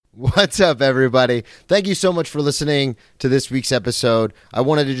What's up, everybody? Thank you so much for listening to this week's episode. I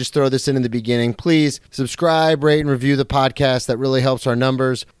wanted to just throw this in the beginning. Please subscribe, rate, and review the podcast. That really helps our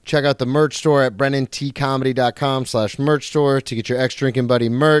numbers. Check out the merch store at brennantcomedy.com/merch store to get your ex-drinking buddy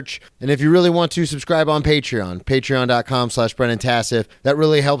merch. And if you really want to, subscribe on Patreon, patreon.com/brennantassif. That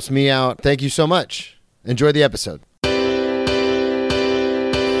really helps me out. Thank you so much. Enjoy the episode.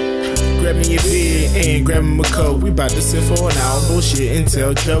 Grab me a beer and grab him a coke. We bout to sit for an hour, bullshit and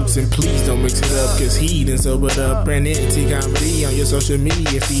tell jokes. And please don't mix it up, cause he done sobered up. Brennan T Comedy on your social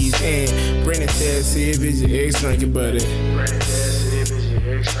media feeds. And Brennan Tassif is your ex-drinking buddy. Brennan Tassif is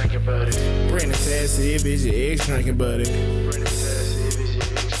your ex-drinking buddy. Brennan Tassif is your ex-drinking buddy. Brennan Tassif is your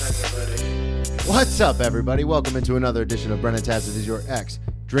ex-drinking buddy. What's up, everybody? Welcome into another edition of Brennan Tassif is your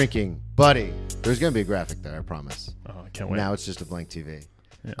ex-drinking buddy. There's going to be a graphic there, I promise. Oh, I can't wait. Now it's just a blank TV.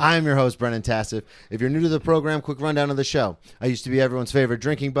 Yeah. I'm your host, Brennan Tassif. If you're new to the program, quick rundown of the show. I used to be everyone's favorite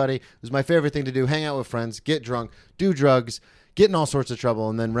drinking buddy. It was my favorite thing to do, hang out with friends, get drunk, do drugs, get in all sorts of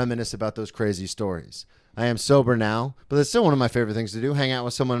trouble, and then reminisce about those crazy stories. I am sober now, but it's still one of my favorite things to do, hang out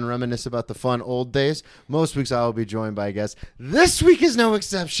with someone and reminisce about the fun old days. Most weeks I will be joined by a guest. This week is no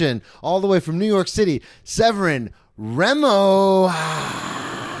exception. All the way from New York City, Sevrin, Remmo.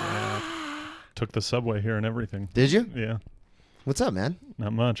 Took the subway here and everything. Did you? Yeah. What's up, man?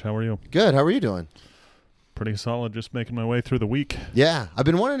 Not much. How are you? Good. How are you doing? Pretty solid. Just making my way through the week. Yeah. I've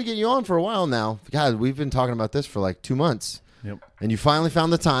been wanting to get you on for a while now. God, we've been talking about this for like 2 months. Yep. And you finally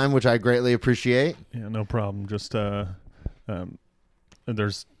found the time, which I greatly appreciate. Yeah, no problem. Just I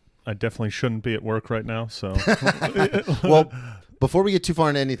definitely shouldn't be at work right now, so. Well, before we get too far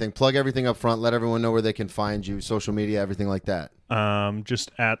into anything, plug everything up front. Let everyone know where they can find you, social media, everything like that.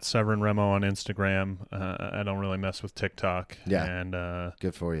 Just at Sevrin Remmo on Instagram. I don't really mess with TikTok. Yeah. And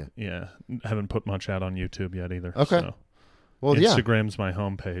good for you. yeah, haven't put much out on YouTube yet either. Okay. So. Well, Instagram's my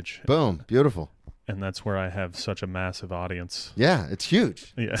homepage. Boom. Beautiful. And that's where I have such a massive audience. Yeah, it's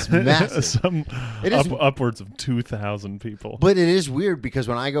huge. Yeah. It's massive. Upwards of 2,000 people. But it is weird because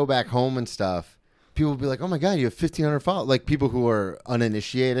when I go back home and stuff, people will be like, "Oh my God, you have 1,500 followers." Like people who are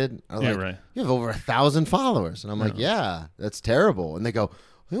uninitiated are like, right. "You have over 1,000 followers," and I'm like, "Yeah, that's terrible." And they go,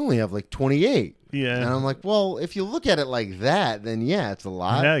 "We only have like 28." Yeah. And I'm like, "Well, if you look at it like that, then yeah, it's a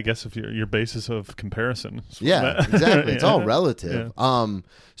lot." Yeah, I guess if your basis of comparison. Yeah, exactly. It's all Yeah. relative. Yeah.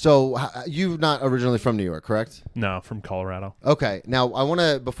 So you're not originally from New York, correct? No, from Colorado. Okay. Now, I want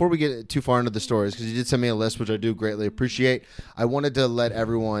to, before we get too far into the stories, because you did send me a list, which I do greatly appreciate, I wanted to let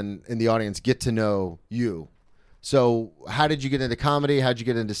everyone in the audience get to know you. So how did you get into comedy? How did you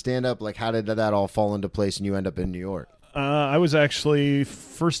get into stand-up? Like, how did that all fall into place and you end up in New York? I was actually,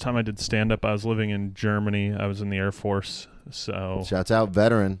 first time I did stand-up, I was living in Germany. I was in the Air Force. So Shouts out,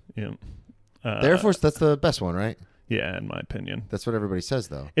 veteran. yeah. The Air Force, that's the best one, right? Yeah, in my opinion. That's what everybody says,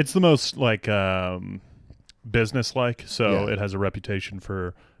 though. It's the most, like, business-like, so Yeah. it has a reputation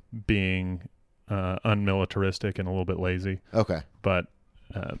for being unmilitaristic and a little bit lazy. Okay. But,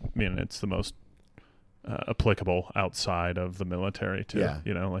 it's the most applicable outside of the military, too. Yeah.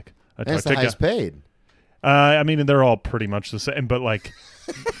 You know, like, I And it's talked the to highest paid. they're all pretty much the same, but like,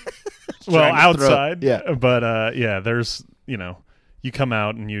 well, Trying to throw- outside, yeah. But there's, you come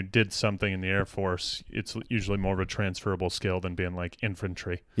out and you did something in the Air Force. It's usually more of a transferable skill than being like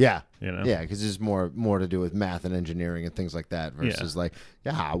infantry. Yeah. You know? Yeah, because there's more to do with math and engineering and things like that versus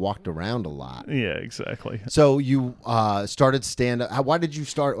I walked around a lot. Yeah, exactly. So you started stand-up. Why did you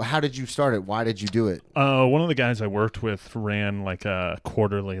start? How did you start it? Why did you do it? One of the guys I worked with ran like a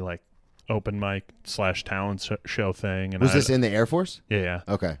quarterly like open mic / talent show thing. And Was this in the Air Force? Yeah.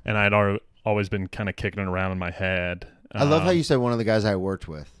 Okay. And I'd always been kind of kicking it around in my head. I love how you said one of the guys I worked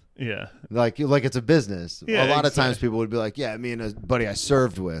with. Yeah. Like it's a business. Yeah, a lot of exactly. times people would be like, yeah, me and a buddy I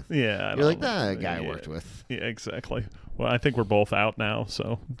served with. Yeah. You're like, nah, a guy I worked with. Yeah, exactly. Well, I think we're both out now,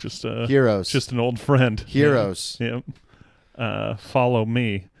 so just Heroes. just an old friend. Heroes. Yeah. Follow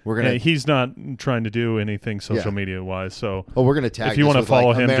me. We're gonna. He's not trying to do anything social media wise, so Oh, we're gonna tag. if you want to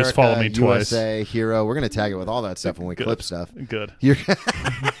follow him, America, just follow me twice. USA, Hero. We're gonna tag it with all that stuff when we Good. clip stuff. Good.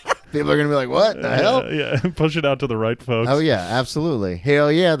 People are gonna be like, "What the hell?" Yeah, push it out to the right folks. Oh yeah, absolutely.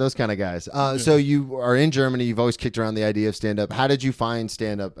 Hell yeah, those kind of guys. So you are in Germany. You've always kicked around the idea of stand up. How did you find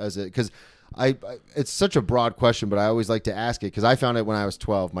stand up as it? Because it's such a broad question, but I always like to ask it because I found it when I was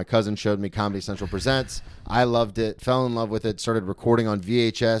 12. My cousin showed me Comedy Central Presents. I loved it, fell in love with it, started recording on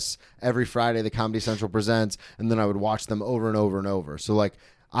VHS every Friday, the Comedy Central Presents, and then I would watch them over and over and over. So like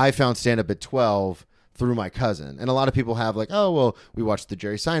I found stand up at 12 through my cousin. And a lot of people have like, oh, well, we watched the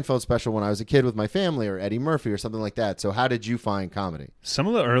Jerry Seinfeld special when I was a kid with my family, or Eddie Murphy or something like that. So how did you find comedy? Some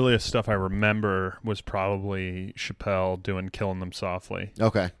of the earliest stuff I remember was probably Chappelle doing Killing Them Softly.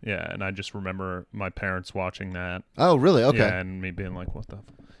 Okay. Yeah, and I just remember my parents watching that. Oh, really? Okay. Yeah, and me being like, what the...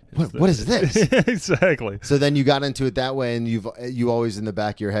 What is this? Exactly. So then you got into it that way, and you always in the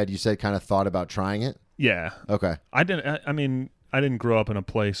back of your head, you said kind of thought about trying it? Yeah. Okay. I didn't grow up in a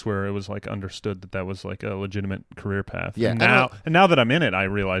place where it was like understood that was like a legitimate career path. Yeah. And now that I'm in it, I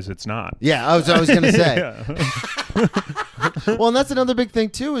realize it's not. Yeah, I was going to say. Yeah. Well, and that's another big thing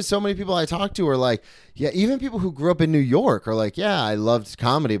too, is so many people I talk to are like, yeah, even people who grew up in New York are like, yeah, I loved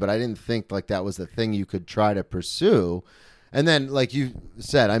comedy, but I didn't think like that was the thing you could try to pursue. And then, like you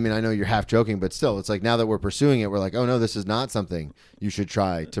said, I mean, I know you're half joking, but still, it's like now that we're pursuing it, we're like, oh, no, this is not something you should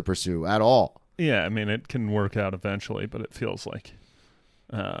try to pursue at all. Yeah, I mean, it can work out eventually, but it feels like...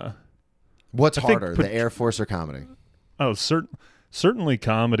 What's harder, the Air Force or comedy? Oh, certainly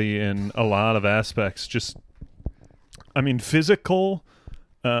comedy in a lot of aspects. Just, I mean, physical...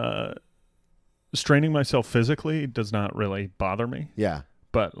 straining myself physically does not really bother me. Yeah.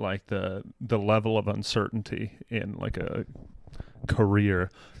 But like the level of uncertainty in like a career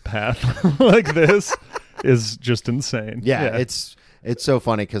path like this is just insane. Yeah. It's so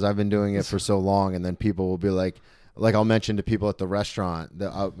funny because I've been doing it for so long, and then people will be like I'll mention to people at the restaurant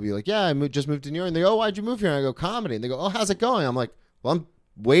that I'll be like, yeah, just moved to New York, and they go, oh, why'd you move here? And I go, comedy, and they go, oh, how's it going? I'm like, well, I'm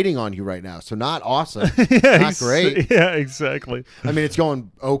waiting on you right now, so not awesome. Yeah, not great. Yeah, exactly. I mean, it's going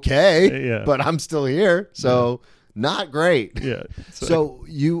okay, yeah, but I'm still here, so. Yeah. Not great. Yeah. So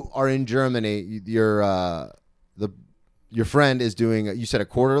you are in Germany. Your friend is doing. You said a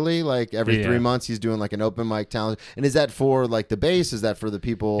quarterly, like every 3 months. He's doing like an open mic talent. And is that for like the base? Is that for the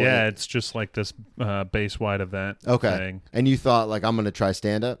people? Yeah, it's just like this base wide event. Okay. Thing. And you thought like I'm going to try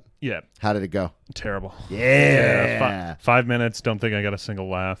stand up? Yeah. How did it go? Terrible. Yeah. 5 minutes. Don't think I got a single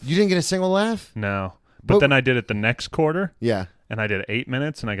laugh. You didn't get a single laugh? No. But then I did it the next quarter. Yeah. And I did 8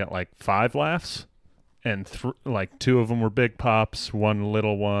 minutes, and I got like 5 laughs. And like 2 of them were big pops, 1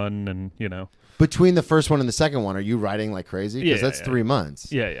 little one, and you know. Between the first one and the second one, are you writing like crazy? Because that's 3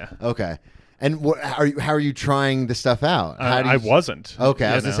 months. Yeah, yeah. Okay. And how are you trying the stuff out? I wasn't. Okay,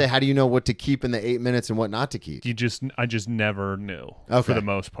 I was gonna say, how do you know what to keep in the 8 minutes and what not to keep? I just never knew for the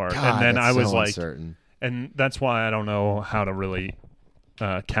most part. God, and then that's I was so like, uncertain. And that's why I don't know how to really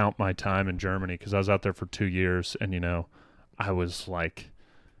count my time in Germany, because I was out there for 2 years, and you know, I was like.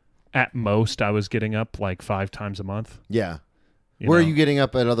 At most, I was getting up like 5 times a month. Yeah. Where are you getting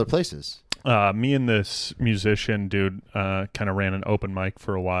up at other places? Me and this musician dude kind of ran an open mic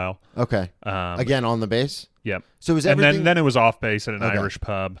for a while. Okay. Again, on the base? Yep. So is everything... And then it was off base at an Irish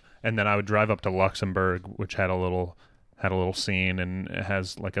pub, and then I would drive up to Luxembourg, which had a little scene, and it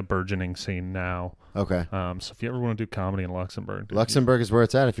has like a burgeoning scene now. Okay. So if you ever want to do comedy in Luxembourg... Luxembourg is where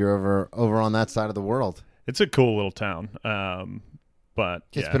it's at if you're over on that side of the world. It's a cool little town. But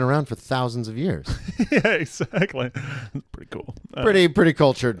it's been around for thousands of years. Yeah, exactly. Pretty cool. Pretty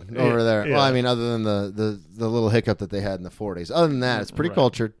cultured over there. Yeah. Well, I mean, other than the little hiccup that they had in the 40s. Other than that, it's pretty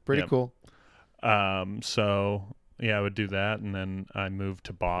cultured. Pretty cool. So yeah, I would do that, and then I moved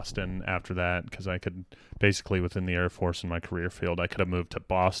to Boston after that because I could basically within the Air Force in my career field, I could have moved to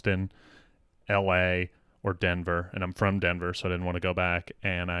Boston, L.A. or Denver, and I'm from Denver, so I didn't want to go back,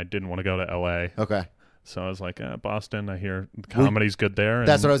 and I didn't want to go to L.A. Okay. So I was like, Boston, I hear comedy's good there.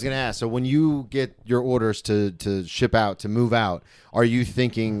 That's what I was going to ask. So when you get your orders to ship out, to move out, are you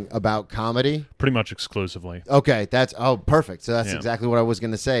thinking about comedy? Pretty much exclusively. Okay. Perfect. So that's exactly what I was going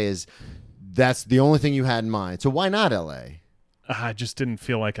to say is that's the only thing you had in mind. So why not L.A.? I just didn't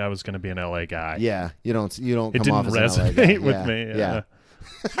feel like I was going to be an L.A. guy. Yeah. You don't it come off didn't as an LA guy. resonate with me. Yeah.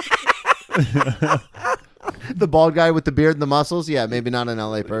 The bald guy with the beard and the muscles? Yeah, maybe not an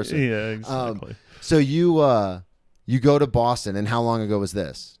L.A. person. Yeah, exactly. So you go to Boston, and how long ago was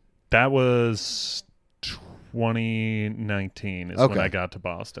this? That was 2019 is when I got to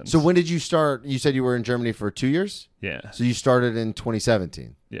Boston. So when did you start? You said you were in Germany for 2 years? Yeah. So you started in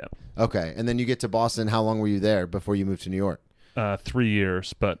 2017? Yeah. Okay, and then you get to Boston. How long were you there before you moved to New York? 3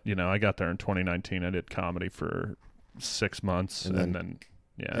 years, but you know, I got there in 2019. I did comedy for 6 months, and then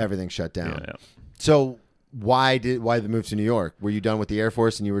everything shut down. Yeah. So why the move to New York? Were you done with the Air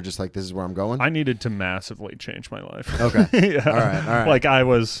Force and you were just like, this is where I'm going? I needed to massively change my life. Okay. Yeah. All right. Like I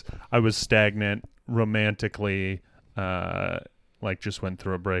was stagnant romantically, like just went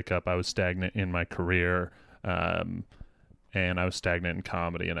through a breakup. I was stagnant in my career, and I was stagnant in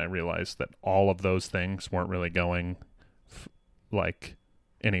comedy, and I realized that all of those things weren't really going like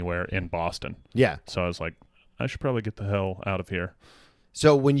anywhere in Boston. Yeah. So I was like, I should probably get the hell out of here.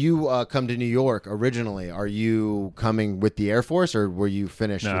 So when you come to New York originally, are you coming with the Air Force or were you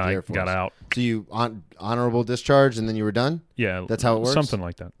finished No, with the I Air Force? got out. So you honorable discharge and then you were done? Yeah, That's how it works? Something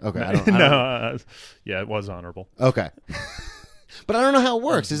like that. Okay. Yeah, it was honorable. Okay. But I don't know how it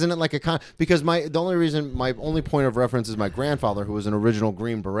works. Isn't it like because my only point of reference is my grandfather, who was an original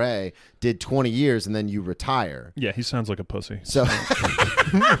Green Beret, did 20 years and then you retire. Yeah, he sounds like a pussy. So he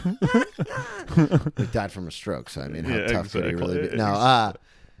died from a stroke. So I mean, how tough could he really be? No,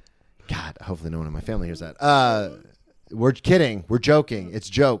 God, hopefully no one in my family hears that. We're kidding. We're joking. It's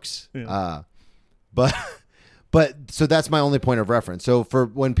jokes. Yeah. But so that's my only point of reference. So for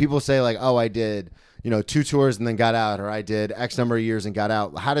when people say like, oh, I did, 2 tours and then got out, or I did X number of years and got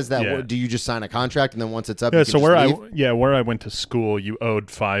out. How does that work? Do you just sign a contract and then once it's up, you can where I went to school, you owed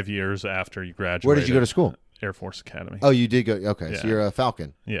 5 years after you graduated. Where did you go to school? Air Force Academy. Oh, you did go. Okay, Yeah. So you're a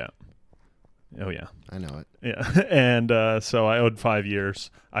Falcon. Yeah. Oh yeah. I know it. Yeah, and so I owed 5 years.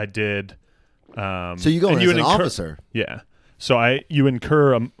 I did. So you go in as an officer. Yeah. So you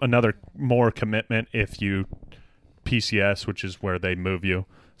incur another more commitment if you PCS, which is where they move you.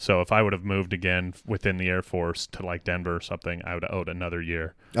 So if I would have moved again within the Air Force to like Denver or something, I would have owed another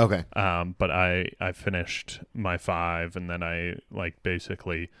year. Okay. But I finished my 5, and then I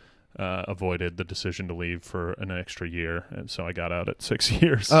basically avoided the decision to leave for an extra year, and so I got out at 6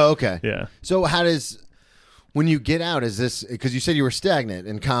 years. Oh, okay. Yeah. So when you get out, is this because you said you were stagnant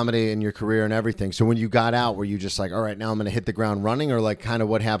in comedy and your career and everything? So when you got out, were you just like, all right, now I'm going to hit the ground running, or like kind of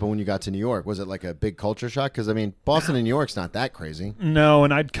what happened when you got to New York? Was it like a big culture shock? Because I mean, Boston and New York's not that crazy. No,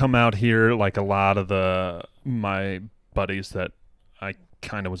 and I'd come out here like a lot of my buddies that I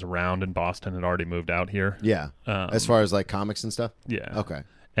kind of was around in Boston had already moved out here. Yeah. As far as like comics and stuff? Yeah. Okay.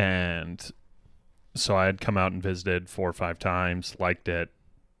 And so I had come out and visited 4 or 5 times, liked it,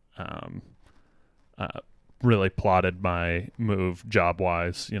 really plotted my move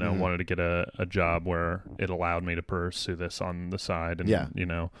job-wise, wanted to get a job where it allowed me to pursue this on the side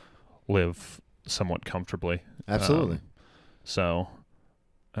and, live somewhat comfortably. Absolutely. So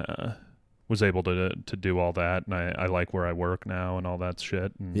was able to do all that, and I like where I work now and all that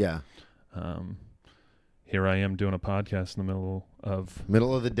shit. And, here I am doing a podcast in the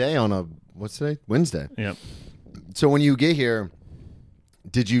middle of the day on what's today? Wednesday. Yep. So when you get here,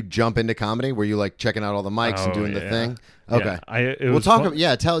 did you jump into comedy? Were you like checking out all the mics and doing the thing? Okay.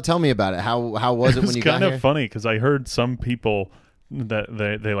 Yeah, tell me about it. How was it when you got here? It's kind of funny because I heard some people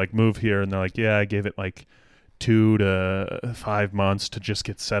that they like move here and they're like, yeah, I gave it like 2 to 5 months to just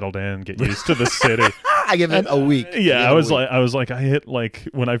get settled in, get used to the city. I give it a week. Yeah, I was like, I hit like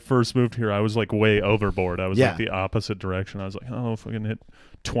when I first moved here, I was like way overboard. I was like the opposite direction. I was like, oh, if I can hit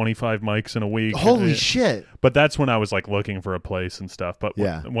 25 mics in a week. Holy shit. But that's when I was like looking for a place and stuff. But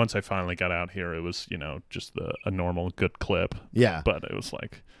once I finally got out here, it was, just a normal good clip. Yeah. But it was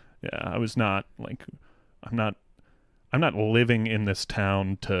like, I was not like, I'm not living in this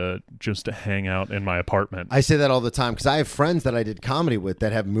town to just hang out in my apartment. I say that all the time because I have friends that I did comedy with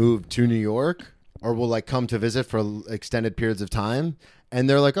that have moved to New York or will like come to visit for extended periods of time. And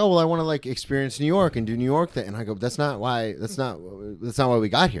they're like, oh, well, I want to like experience New York and do New York thing. And I go, that's not why we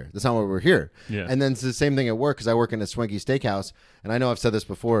got here. That's not why we're here. Yeah. And then it's the same thing at work because I work in a swanky steakhouse. And I know I've said this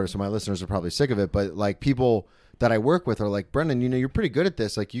before, so my listeners are probably sick of it. But like people that I work with are like, Brendan, you're pretty good at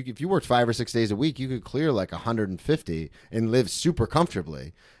this. Like if you worked 5 or 6 days a week, you could clear like 150 and live super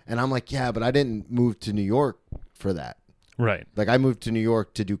comfortably. And I'm like, yeah, but I didn't move to New York for that. Right. Like I moved to New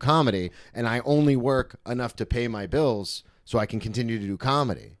York to do comedy, and I only work enough to pay my bills so I can continue to do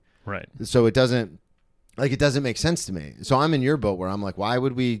comedy. Right. So it doesn't make sense to me. So I'm in your boat where I'm like, why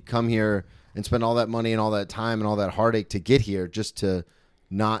would we come here and spend all that money and all that time and all that heartache to get here just to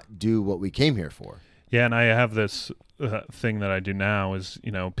not do what we came here for? Yeah, and I have this thing that I do now is,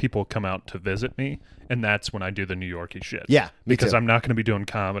 people come out to visit me, and that's when I do the New Yorkie shit. Yeah, because I'm not going to be doing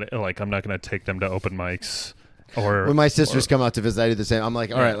comedy. Like, I'm not going to take them to open mics. Or when my sisters come out to visit, I do the same. I'm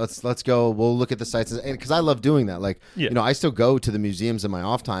like, all right, let's go. We'll look at the sites, and because I love doing that. Like, I still go to the museums in my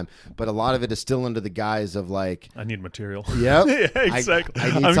off time, but a lot of it is still under the guise of like, I need material. Yep. Yeah, exactly.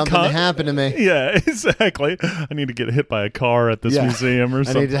 I need something to happen to me. Yeah, exactly. I need to get hit by a car at this museum or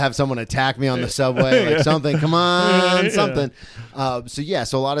something. I need to have someone attack me on the subway, like something. Come on, something.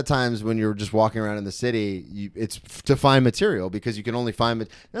 So a lot of times when you're just walking around in the city, it's to find material because you can only find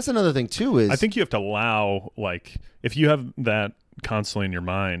it. That's another thing too. Is I think you have to allow if you have that constantly in your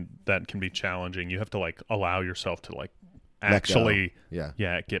mind, that can be challenging. You have to like allow yourself to like actually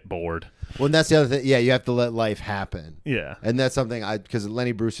get bored. Well, and that's the other thing. Yeah, you have to let life happen. Yeah. And that's something because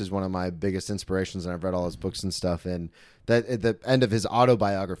Lenny Bruce is one of my biggest inspirations, and I've read all his books and stuff. And that at the end of his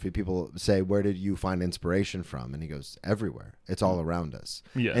autobiography, people say, where did you find inspiration from? And he goes, everywhere. It's all around us.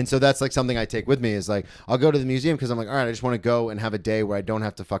 Yeah. And so that's like something I take with me is like, I'll go to the museum because I'm like, all right, I just want to go and have a day where I don't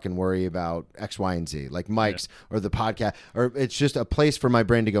have to fucking worry about X, Y, and Z, like Mike's or the podcast, or it's just a place for my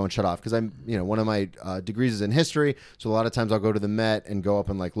brain to go and shut off. Because I'm, one of my degrees is in history. So a lot of times I'll go to the Met and go up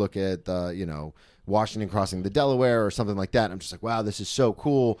and like look at the, Washington crossing the Delaware or something like that. I'm just like, wow, this is so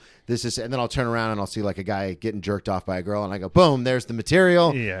cool. And then I'll turn around and I'll see like a guy getting jerked off by a girl, and I go, boom, there's the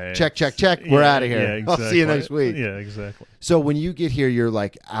material. Yeah. Check. We're out of here. Yeah, exactly. I'll see you next week. Yeah, exactly. So when you get here, you're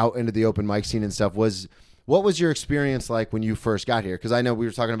like out into the open mic scene and stuff. What was your experience like when you first got here? Because I know we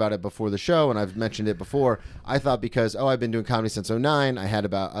were talking about it before the show, and I've mentioned it before. I thought because, I've been doing comedy since 2009. I had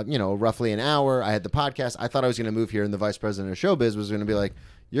about, roughly an hour. I had the podcast. I thought I was going to move here, and the vice president of showbiz was going to be like,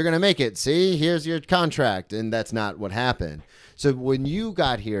 you're going to make it. See, here's your contract. And that's not what happened. So when you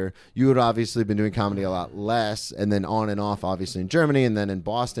got here, you had obviously been doing comedy a lot less, and then on and off, obviously, in Germany and then in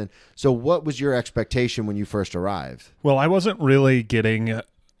Boston. So what was your expectation when you first arrived? Well, I wasn't really getting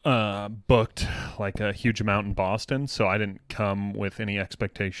booked like a huge amount in Boston, so I didn't come with any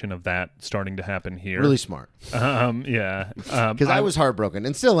expectation of that starting to happen here. Really smart. Yeah. Because I was heartbroken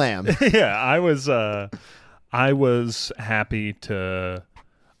and still am. Yeah, I was happy to...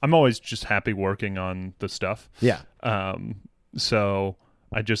 I'm always just happy working on the stuff. Yeah. So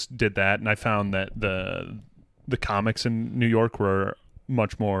I just did that, and I found that the comics in New York were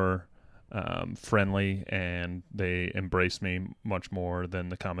much more friendly, and they embraced me much more than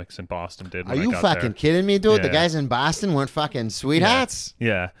the comics in Boston did. Are you fucking kidding me, dude? Yeah. The guys in Boston weren't fucking sweethearts?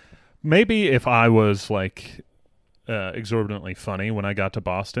 Yeah. Maybe if I was like exorbitantly funny when I got to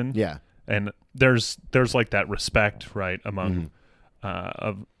Boston. Yeah. And there's like that respect, right, among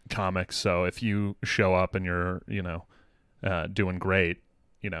of comics. So if you show up and you're, doing great,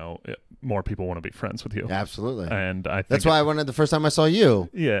 more people want to be friends with you. Absolutely. And I think that's why I wanted the first time I saw you.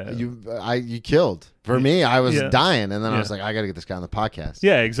 Yeah. You killed. For me, I was dying, and then I was like, I got to get this guy on the podcast.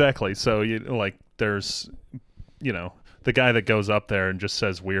 Yeah, exactly. So there's, the guy that goes up there and just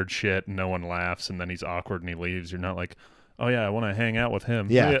says weird shit and no one laughs, and then he's awkward and he leaves. You're not like, oh yeah, I want to hang out with him.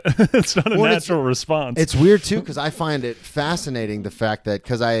 Yeah. It's not a natural response. It's weird too, because I find it fascinating the fact that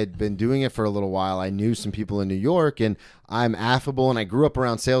because I had been doing it for a little while, I knew some people in New York, and I'm affable, and I grew up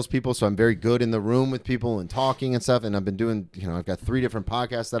around salespeople, so I'm very good in the room with people and talking and stuff. And I've been doing, I've got 3 different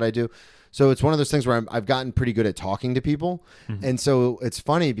podcasts that I do. So it's one of those things where I've gotten pretty good at talking to people. Mm-hmm. And so it's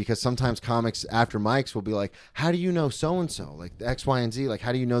funny because sometimes comics after mics will be like, how do you know so-and-so? Like the X, Y, and Z, like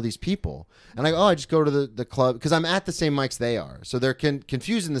how do you know these people? And I go, I just go to the club because I'm at the same mics they are. So they're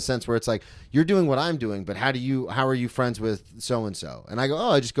confused in the sense where it's like, you're doing what I'm doing, but how are you friends with so-and-so? And I go,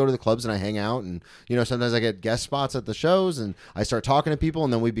 I just go to the clubs and I hang out. And, sometimes I get guest spots at the shows and I start talking to people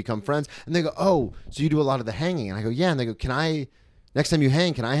and then we become friends. And they go, oh, so you do a lot of the hanging? And I go, yeah. And they go, next time you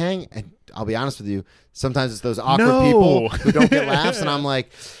hang, can I hang? And I'll be honest with you, sometimes it's those awkward people who don't get laughs, and I'm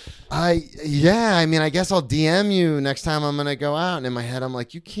like, I guess I'll DM you next time I'm going to go out. And in my head, I'm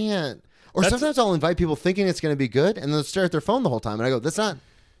like, you can't. Or sometimes I'll invite people thinking it's going to be good, and they'll stare at their phone the whole time. And I go, that's not,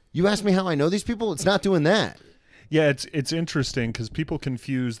 you ask me how I know these people? It's not doing that. Yeah, it's interesting because people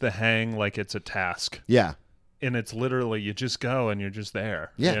confuse the hang like it's a task. Yeah. And it's literally you just go and you're just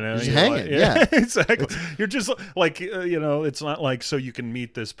there. Yeah, you're just hanging. Like, yeah, exactly. You're just like it's not like so you can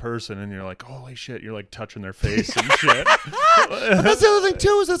meet this person and you're like, holy shit, you're like touching their face and shit. But that's the other thing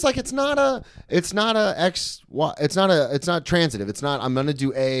too, is it's like it's not transitive. It's not I'm gonna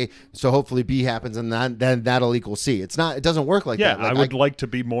do A, so hopefully B happens, and then that'll equal C. It doesn't work like that. Like, I would like to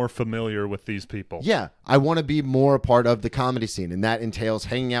be more familiar with these people. Yeah, I want to be more a part of the comedy scene, and that entails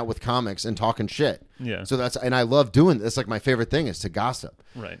hanging out with comics and talking shit. Yeah. So and I love doing this. Like my favorite thing is to gossip.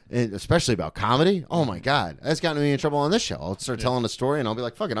 Right. And especially about comedy. Oh my God. That's gotten me in trouble on this show. I'll start telling a story and I'll be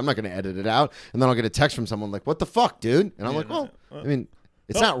like, fuck it, I'm not going to edit it out. And then I'll get a text from someone like, what the fuck, dude? And I'm like, well, I mean,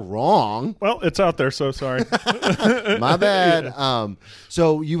 it's not wrong. Well, it's out there, so sorry. My bad.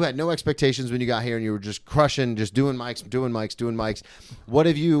 So you had no expectations when you got here, and you were just crushing, just doing mics. What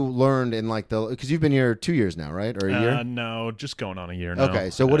have you learned in because you've been here 2 years now, right? Or a year? No, just going on a year now.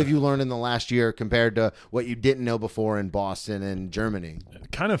 Okay, so what have you learned in the last year compared to what you didn't know before in Boston and Germany?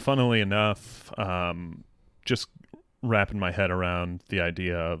 Kind of funnily enough, just wrapping my head around the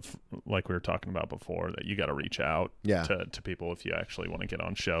idea of, like we were talking about before, that you got to reach out to people if you actually want to get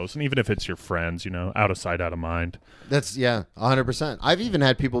on shows. And even if it's your friends, out of sight, out of mind. That's 100%. I've even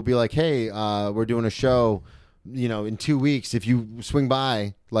had people be like, hey, we're doing a show, in 2 weeks. If you swing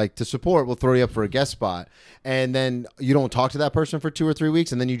by, to support, we'll throw you up for a guest spot. And then you don't talk to that person for 2 or 3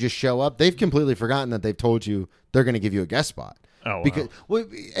 weeks, and then you just show up. They've completely forgotten that they've told you they're going to give you a guest spot. Oh, wow. Because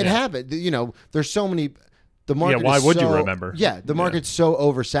it happened. There's so many... the market. Why is would you so- remember? Yeah, the market's so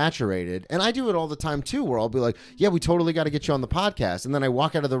oversaturated, and I do it all the time too. Where I'll be like, "Yeah, we totally got to get you on the podcast," and then I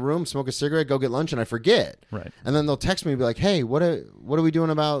walk out of the room, smoke a cigarette, go get lunch, and I forget. Right. And then they'll text me and be like, "Hey, what are we doing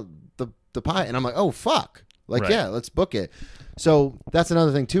about the pie?" And I'm like, "Oh fuck!" Like, Right. yeah, let's book it. So that's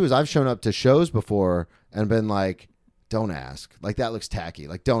another thing too, is I've shown up to shows before and been like, "Don't ask." Like, that looks tacky.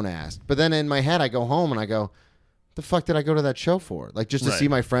 Like, don't ask. But then in my head, I go home and I go, "The fuck did I go to that show for? Like, just to Right. see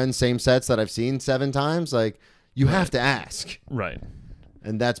my friends' same sets that I've seen 7 times? Like, you have to ask." Right.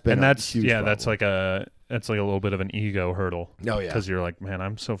 And that's been And a that's huge problem. that's like a little bit of an ego hurdle. Oh, yeah. Because you're like, man,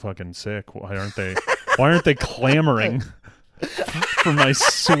 I'm so fucking sick. Why aren't they clamoring for my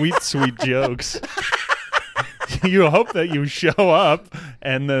sweet jokes? You hope that you show up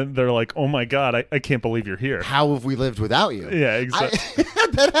and then they're like, oh my God, I can't believe you're here. How have we lived without you? Yeah, exactly.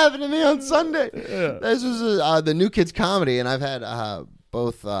 That happened to me on Sunday. Yeah. This was the New Kids Comedy, and I've had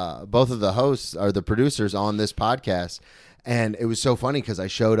both of the hosts or the producers on this podcast, and it was so funny because I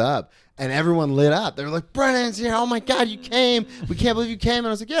showed up and everyone lit up. They were like, "Brennan's here! Oh my God, you came! We can't believe you came!" And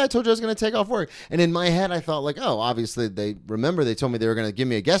I was like, "Yeah, I told you I was going to take off work." And in my head, I thought like, "Oh, obviously they told me they were going to give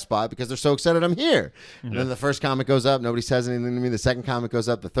me a guest spot because they're so excited I'm here." And then the first comic goes up, nobody says anything to me. The second comic goes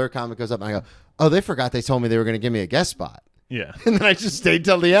up, the third comic goes up, and I go, "Oh, they forgot they told me they were going to give me a guest spot." Yeah. And then I just stayed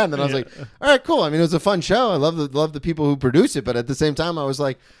till the end, and I was like, "All right, cool." I mean, it was a fun show. I love the people who produce it, but at the same time, I was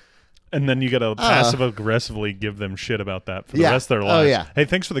like, And then you got to passive aggressively give them shit about that for the Yeah. rest of their Oh, lives. yeah. Hey,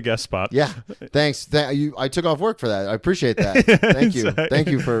 thanks for the guest spot. "Yeah, thanks. I took off work for that. I appreciate that. Thank you. Exactly. Thank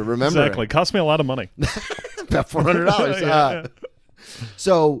you for remembering." Exactly. Cost me a lot of money. About $400. Yeah.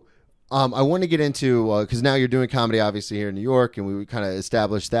 So I want to get into because now you're doing comedy, obviously here in New York, and we kind of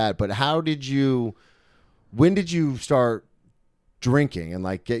established that. But when did you start drinking and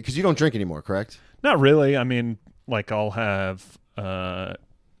like because you don't drink anymore, correct? Not really. I mean, like I'll have a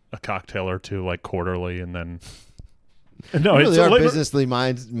cocktail or two like quarterly, and then no, You really are like- businessly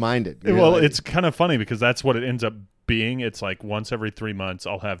minded. You're Well, like- it's kind of funny because that's what it ends up being. It's like once every 3 months,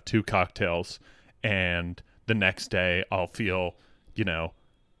 I'll have 2 cocktails, and the next day I'll feel,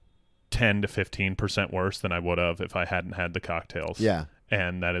 10 to 15% worse than I would have if I hadn't had the cocktails. Yeah.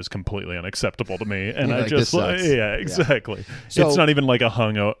 And that is completely unacceptable to me. And You're I like, just, "This sucks." yeah, exactly. So- it's not even like a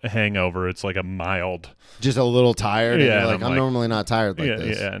hangover. It's like a mild. just a little tired. And Yeah, you're and like, I'm I'm like- normally not tired like yeah,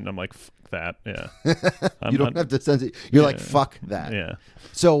 this. yeah. And I'm like, fuck that. Yeah. You don't have to sense it. You're like, Yeah. fuck that. Yeah.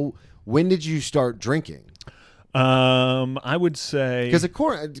 So when did you start drinking? I would say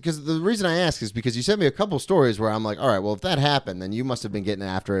Because the reason I ask is because you sent me a couple stories where I'm like, all right, well, if that happened, then you must have been getting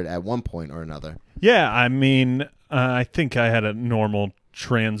after it at one point or another. yeah, I mean, I think I had a normal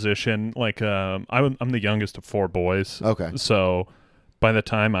transition. Like, I'm the youngest of 4 boys. Okay. So by the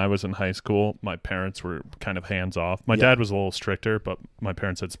time I was in high school, my parents were kind of hands off. My dad was a little stricter, but my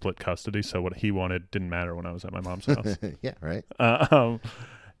parents had split custody, so what he wanted didn't matter when I was at my mom's house. Yeah, right.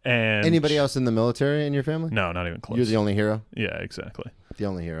 And Anybody else in the military in your family? No, not even close. You're the only hero? Yeah, exactly. The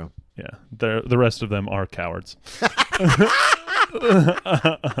only hero. Yeah, the rest of them are cowards.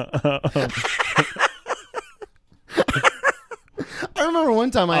 I remember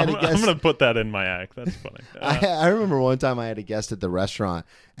one time I had a guest. I'm going to put that in my act. That's funny. I remember one time I had a guest at the restaurant,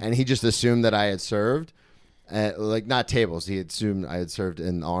 and he just assumed that I had served, like not tables. He assumed I had served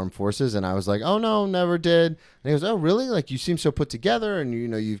in the armed forces, and I was like, "Oh no, never did." And he goes, "Oh really? Like you seem so put together, and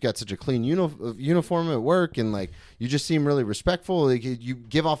you've got such a clean uniform at work, and like you just seem really respectful. Like, you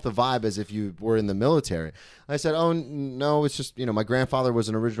give off the vibe as if you were in the military." I said, "Oh no, it's just my grandfather was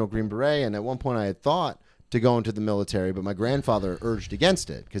an original Green Beret, and at one point I had thought to go into the military, but my grandfather urged against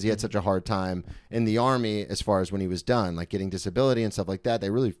it because he had such a hard time in the army as far as when he was done, like getting disability and stuff like that. They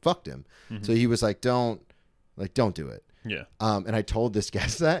really fucked him. So he was like, don't do it." Yeah. And I told this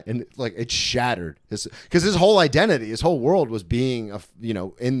guest that, and like it shattered because his whole identity, his whole world was being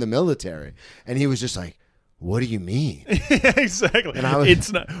in the military, and he was just like, "What do you mean?" Yeah, exactly. And I was- It's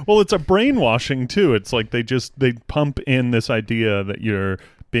not. Well, it's a brainwashing too. It's like they pump in this idea that you're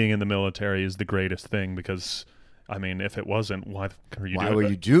being in the military is the greatest thing because, I mean, if it wasn't, why are you Why doing would it?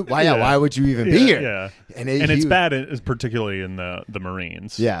 you do? Why? Yeah. Why would you even be here? Yeah. And It's bad, particularly in the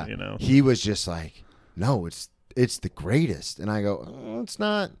Marines. Yeah. He was just like, "No, it's the greatest," and I go, "Oh, it's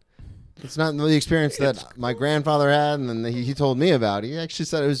not." It's not the experience that my grandfather had, and then he told me about. He actually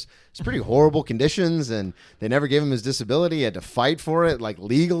said it's pretty horrible conditions, and they never gave him his disability. He had to fight for it, like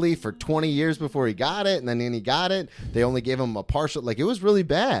legally, for 20 years before he got it, and then when he got it, they only gave him a partial. Like it was really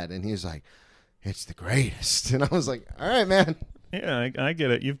bad, and he was like, "It's the greatest," and I was like, "All right, man." Yeah, I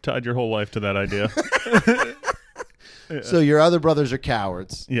get it. You've tied your whole life to that idea. So your other brothers are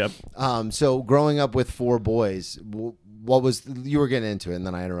cowards. Yep. So growing up with 4 boys, what was you were getting into it, and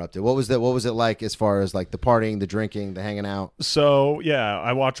then I interrupted. What was it like as far as like the partying, the drinking, the hanging out? So yeah,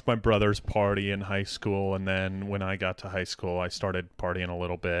 I watched my brothers party in high school, and then when I got to high school, I started partying a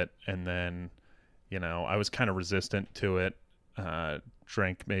little bit, and then I was kind of resistant to it.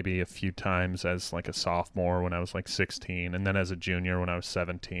 Drank maybe a few times as like a sophomore when I was like 16, and then as a junior when I was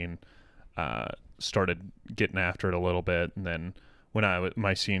 17, started getting after it a little bit, and then when I was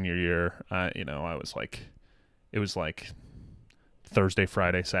my senior year, I was like, it was like Thursday,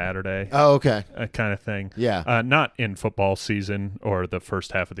 Friday, Saturday. Oh, okay. Kind of thing. Yeah. Not in football season or the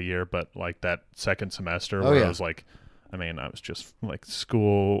first half of the year, but like that second semester where I was like, I was just like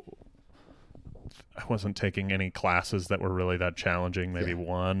school. I wasn't taking any classes that were really that challenging. Maybe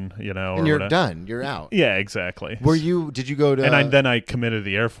one, and you're done. You're out. Yeah, exactly. Did you go to? And then I committed to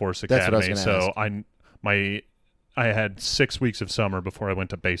the Air Force Academy. That's what I was gonna ask. I had 6 weeks of summer before I went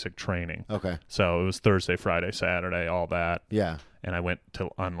to basic training. Okay. So it was Thursday, Friday, Saturday, all that. Yeah. And I went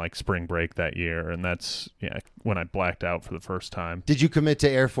on like spring break that year, and that's when I blacked out for the first time. Did you commit to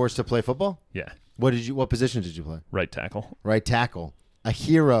Air Force to play football? Yeah. What position did you play? Right tackle. Right tackle. A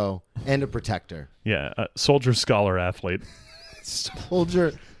hero and a protector. Yeah, soldier, scholar, athlete.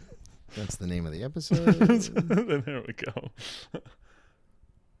 Soldier. That's the name of the episode. There we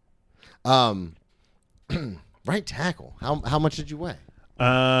go. Right tackle. How much did you weigh?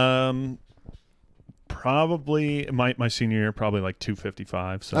 Probably my senior year, probably like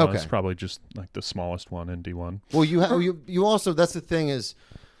 255. So okay. It's probably just like the smallest one in D1. Well, you also, that's the thing is,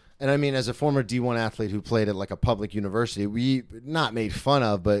 and I mean, as a former D1 athlete who played at like a public university, we not made fun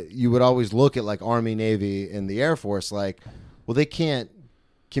of, but you would always look at like Army, Navy, and the Air Force like, well, they can't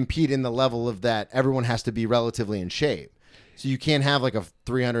compete in the level of that. Everyone has to be relatively in shape. So you can't have like a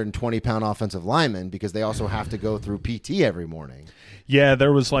 320-pound offensive lineman because they also have to go through PT every morning. Yeah,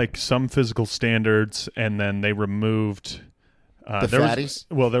 there was like some physical standards, and then they removed the fatties.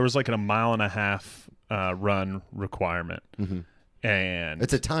 There was like a 1.5 mile run requirement, and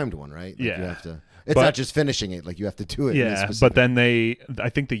it's a timed one, right? Like yeah, you have to. It's not just finishing it; like you have to do it. Yeah, but then I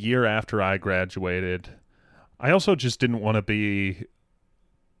think the year after I graduated, I also just didn't want to be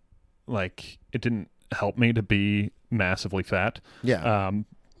like it didn't help me to be massively fat. Yeah.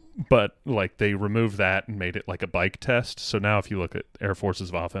 But like they removed that and made it like a bike test. So now if you look at Air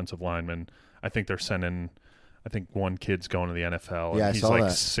Force's offensive linemen, I think they're sending, one kid's going to the NFL. Yeah, and he's I saw like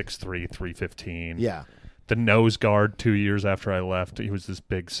that. 6'3", 315. Yeah. The nose guard 2 years after I left, he was this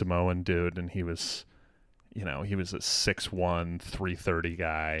big Samoan dude, and he was a 6'1", 330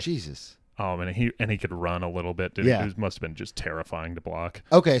 guy. Jesus. And he could run a little bit. Dude. Yeah. It must have been just terrifying to block.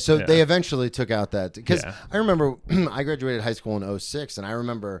 Okay, so Yeah. they eventually took out that because Yeah. I remember I graduated high school in 2006, and I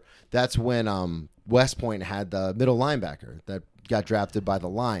remember that's when West Point had the middle linebacker that got drafted by the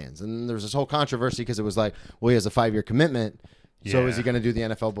Lions, and there was this whole controversy because it was like, well, he has a 5-year commitment, so Yeah. is he going to do the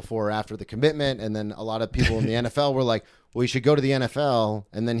NFL before or after the commitment? And then a lot of people in the NFL were like, well, he should go to the NFL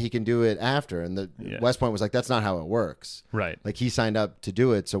and then he can do it after. And West Point was like, that's not how it works. Right. Like he signed up to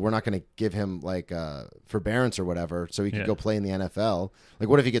do it, so we're not going to give him like forbearance or whatever, so he can go play in the NFL. Like,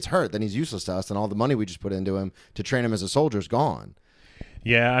 what if he gets hurt? Then he's useless to us, and all the money we just put into him to train him as a soldier is gone.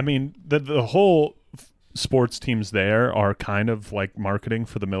 Yeah, I mean the whole sports teams there are kind of like marketing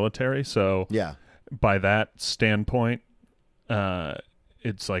for the military. So Yeah. by that standpoint,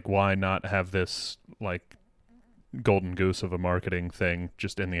 it's like why not have this like golden goose of a marketing thing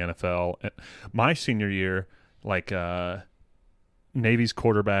just in the NFL. My senior year, like Navy's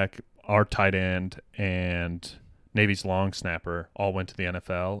quarterback, our tight end, and Navy's long snapper all went to the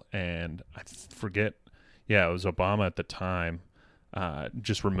NFL, and I forget, it was Obama at the time,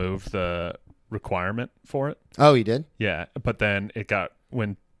 just removed the requirement for it. Oh, he did? Yeah, but then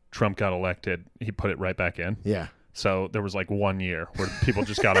when Trump got elected, he put it right back in. Yeah. So there was like 1 year where people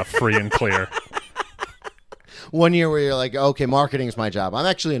just got off free and clear. 1 year where you're like, okay, marketing is my job. I'm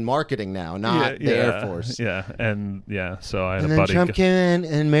actually in marketing now, not the Air Force. Yeah, so I had And a then buddy. Trump came in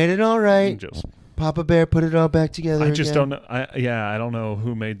and made it all right. Just, Papa Bear put it all back together. I just again. don't know. I don't know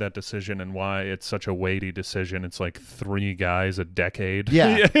who made that decision and why it's such a weighty decision. It's like 3 guys a decade.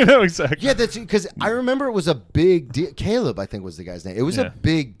 Yeah. Exactly. Yeah, that's because I remember it was a big deal. Caleb, I think, was the guy's name. It was a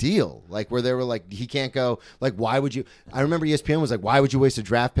big deal. Like where they were like, he can't go. Like, why would you? I remember ESPN was like, why would you waste a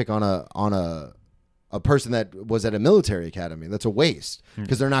draft pick on a person that was at a military academy? That's a waste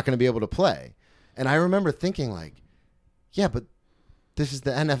because they're not going to be able to play. And I remember thinking like, yeah, but this is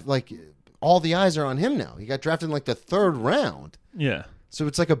the NFL. Like, all the eyes are on him now. He got drafted in like the 3rd round. Yeah. So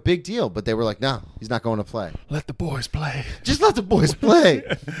it's like a big deal. But they were like, no, he's not going to play. Let the boys play. Just let the boys play.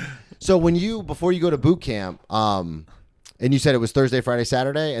 So before you go to boot camp, and you said it was Thursday, Friday,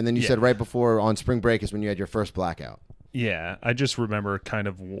 Saturday, and then you said right before on spring break is when you had your first blackout. Yeah, I just remember kind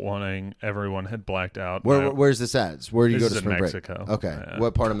of wanting everyone had blacked out. Where's this at? Where do you go This to is in spring Mexico. break? Okay. Yeah.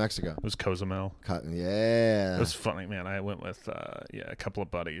 What part of Mexico? It was Cozumel. Yeah. It was funny, man. I went with a couple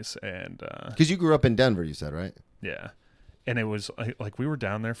of buddies, and Because you grew up in Denver, you said, right? yeah, and it was like we were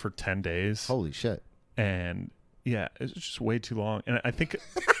down there for 10 days. Holy shit. And yeah, it was just way too long. And I think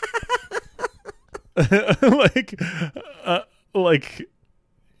like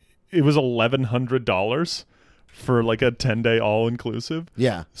it was $1,100 for like a 10-day all-inclusive.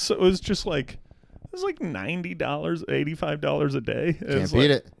 Yeah. So it was just like $90, $85 a day. Can't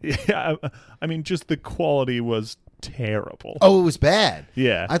beat it. Yeah, I mean, just the quality was terrible. Oh, it was bad.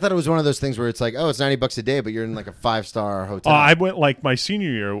 Yeah. I thought it was one of those things where it's like, oh, it's $90 a day, but you're in like a 5-star hotel. I went like my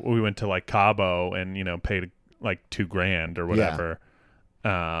senior year. We went to like Cabo and paid like $2,000 or whatever.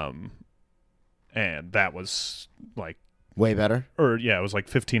 Yeah. And that was like way better. Or yeah, it was like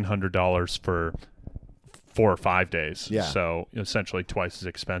 $1,500 for 4 or 5 days. Yeah. So essentially twice as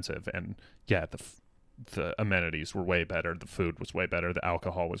expensive. And yeah, the amenities were way better. The food was way better. The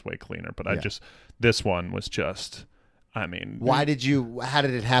alcohol was way cleaner. But this one was just, I mean. How did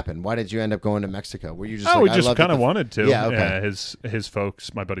it happen? Why did you end up going to Mexico? Were you just we just kind of wanted to. Yeah, okay. Yeah, his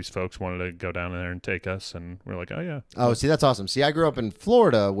folks, my buddy's folks wanted to go down there and take us. And we were like, oh, yeah. Oh, see, that's awesome. See, I grew up in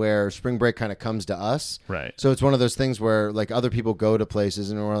Florida where spring break kind of comes to us. Right. So it's one of those things where like other people go to places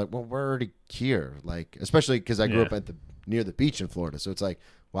and we're like, well, we're already here. Like, especially because I grew up near the beach in Florida. So it's like,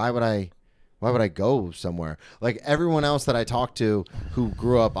 why would I go somewhere? Like everyone else that I talk to who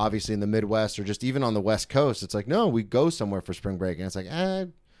grew up obviously in the Midwest or just even on the West Coast, it's like, no, we go somewhere for spring break. And it's like,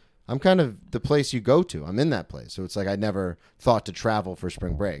 I'm kind of the place you go to. I'm in that place. So it's like I never thought to travel for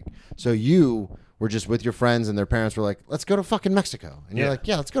spring break. So you were just with your friends and their parents were like, let's go to fucking Mexico. And you're like,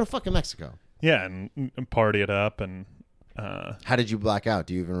 yeah, let's go to fucking Mexico. Yeah, and party it up. And how did you black out?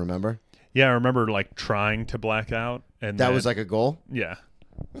 Do you even remember? Yeah, I remember like trying to black out. And that was like a goal? Yeah.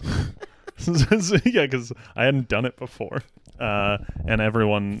 Yeah, because I hadn't done it before, and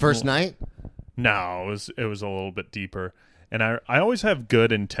everyone first night. No, it was a little bit deeper, and I always have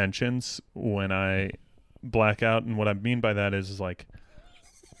good intentions when I black out, and what I mean by that is like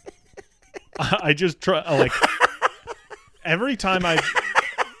I just try like every time I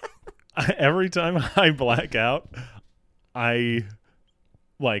black out, I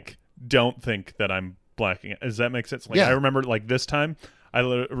like don't think that I'm blacking out. Does that make sense? Like I remember like this time. I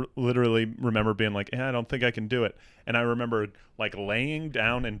literally remember being like, I don't think I can do it. And I remember like laying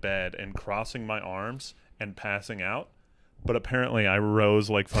down in bed and crossing my arms and passing out. But apparently I rose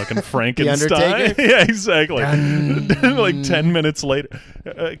like fucking Frankenstein. The Undertaker? Yeah, exactly. Like 10 minutes later.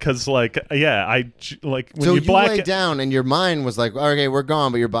 Because I when so you black lay down and your mind was like, okay, we're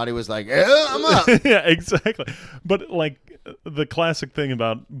gone. But your body was like, I'm up. Yeah, exactly. But like the classic thing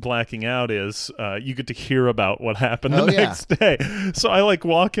about blacking out is you get to hear about what happened the next day. So I like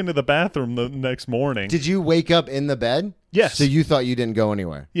walk into the bathroom the next morning. Did you wake up in the bed? Yes. So you thought you didn't go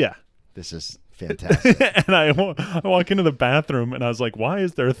anywhere? Yeah. This is fantastic. And I walk into the bathroom and I was like, why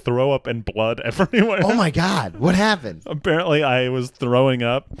is there throw up and blood everywhere? Oh my God. What happened? Apparently I was throwing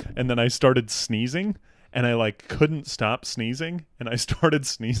up and then I started sneezing. And I like couldn't stop sneezing, and I started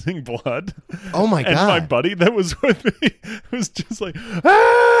sneezing blood. Oh my God! And my buddy that was with me was just like,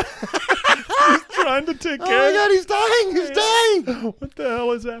 ah! He was trying to take care. Oh my God, he's dying! He's dying! What the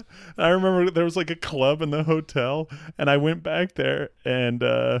hell is that? I remember there was like a club in the hotel, and I went back there, and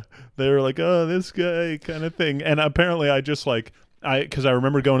they were like, "Oh, this guy," kind of thing. And apparently, I just like. Because I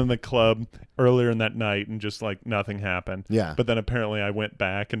remember going in the club earlier in that night and just like nothing happened. Yeah. But then apparently I went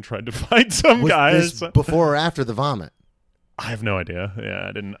back and tried to find some guy. Was this before or after the vomit? I have no idea. Yeah,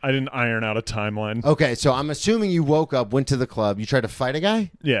 I didn't iron out a timeline. Okay, so I'm assuming you woke up, went to the club, you tried to fight a guy?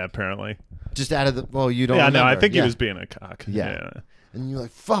 Yeah, apparently. Just out of the you don't. Yeah, remember. no, I think he was being a cock. Yeah. And you're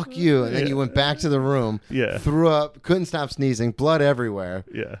like, fuck you. And then you went back to the room, threw up, couldn't stop sneezing, blood everywhere.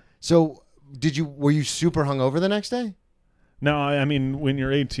 Yeah. So were you super hungover the next day? No, I mean, when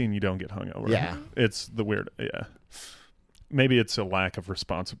you're 18, you don't get hungover. Yeah. It's the weird, Maybe it's a lack of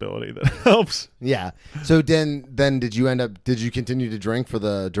responsibility that helps. Yeah. So then did you continue to drink for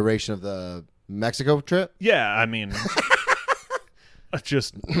the duration of the Mexico trip? Yeah, I mean,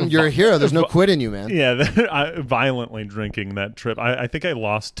 just... You're a hero. There's no quit in you, man. Yeah, violently drinking that trip. I think I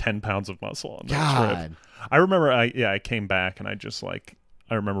lost 10 pounds of muscle on that trip. I remember I came back and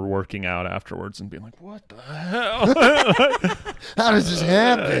I remember working out afterwards and being like, what the hell? How does this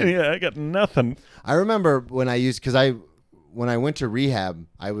happen? I got nothing. I remember when when I went to rehab,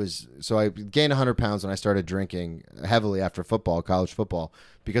 I gained 100 pounds when I started drinking heavily after college football,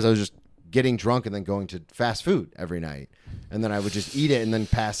 because I was just getting drunk and then going to fast food every night. And then I would just eat it and then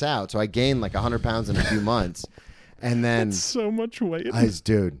pass out. So I gained like 100 pounds in a few months. And then That's so much weight.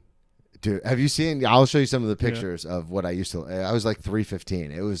 dude, have you seen? I'll show you some of the pictures of what I used to. I was like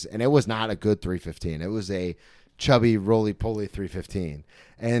 315. It was not a good 315. It was a chubby, roly-poly 315.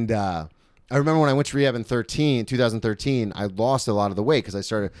 And I remember when I went to rehab in 2013, I lost a lot of the weight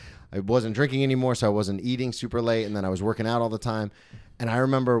because I wasn't drinking anymore, so I wasn't eating super late, and then I was working out all the time. And I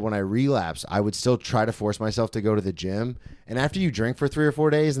remember when I relapsed, I would still try to force myself to go to the gym. And after you drink for 3 or 4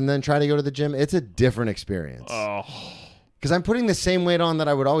 days and then try to go to the gym, it's a different experience. Oh. Because I'm putting the same weight on that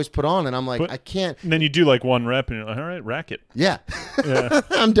I would always put on, and I'm like, I can't. And then you do like one rep, and you're like, all right, rack it. Yeah.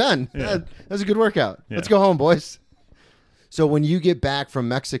 I'm done. Yeah. That was a good workout. Yeah. Let's go home, boys. So when you get back from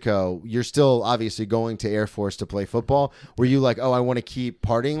Mexico, you're still obviously going to Air Force to play football. Were you like, oh, I want to keep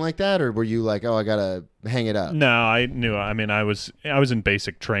partying like that? Or were you like, oh, I got to hang it up? No, I knew. I mean, I was in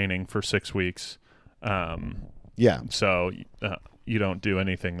basic training for 6 weeks. Yeah. So you don't do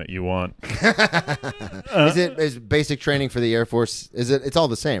anything that you want. Is basic training for the Air Force? It's all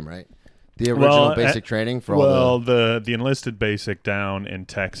the same, right? The original basic training for all the enlisted basic down in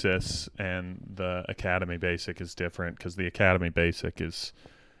Texas and the academy basic is different because the academy basic is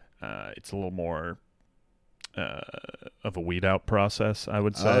it's a little more of a weed out process, I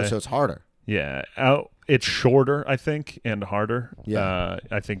would say. Oh, so it's harder. Yeah, it's shorter, I think, and harder. Yeah,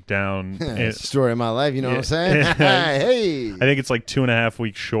 I think down. Story of my life, you know what I'm saying? Hey, I think it's like 2.5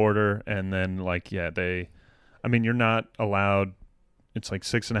 weeks shorter, and then like you're not allowed. It's like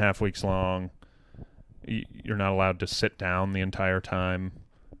 6.5 weeks long. You're not allowed to sit down the entire time.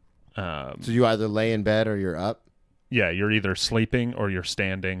 So you either lay in bed or you're up? Yeah, you're either sleeping or you're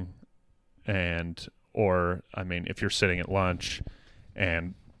standing. Or if you're sitting at lunch.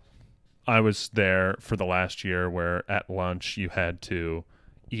 And I was there for the last year where at lunch you had to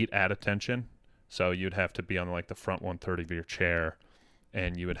eat at attention. So you'd have to be on like the front 1/3 of your chair,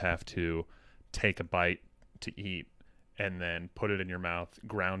 and you would have to take a bite to eat, and then put it in your mouth,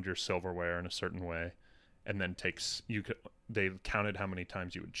 ground your silverware in a certain way, and then they counted how many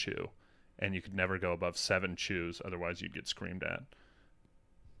times you would chew, and you could never go above 7 chews, otherwise you'd get screamed at.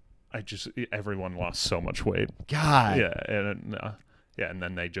 Everyone lost so much weight. God. Yeah, and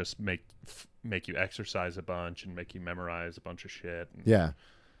then they just make you exercise a bunch and make you memorize a bunch of shit. Yeah.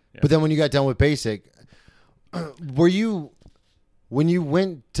 But then when you got done with basic, when you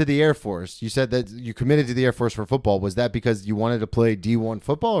went to the Air Force, you said that you committed to the Air Force for football. Was that because you wanted to play D1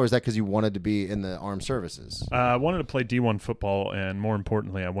 football, or is that because you wanted to be in the armed services? I wanted to play D1 football, and more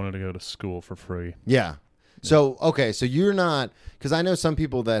importantly, I wanted to go to school for free. Yeah. So, okay, so you're not, because I know some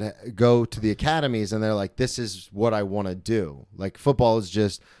people that go to the academies and they're like, this is what I want to do. Like, football is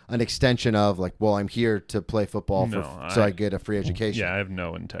just an extension of, like, well, I'm here to play football so I get a free education. Yeah, I have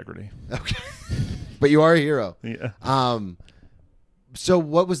no integrity. Okay. But you are a hero. Yeah. So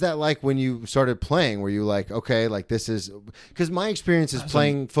what was that like when you started playing? Were you like, okay, like this is, because my experience is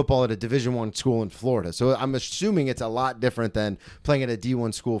playing football at a Division I school in Florida. So I'm assuming it's a lot different than playing at a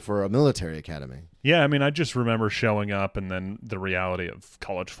D1 school for a military academy. Yeah, I just remember showing up and then the reality of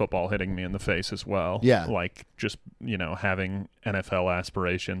college football hitting me in the face as well. Yeah. Like just, having NFL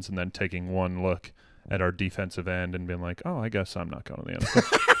aspirations and then taking one look at our defensive end and being like, oh, I guess I'm not going to the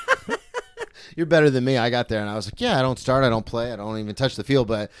NFL. You're better than me. I got there and I was like, yeah, I don't start, I don't play, I don't even touch the field,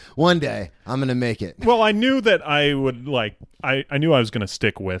 but one day I'm going to make it. Well, I knew that I would I knew I was going to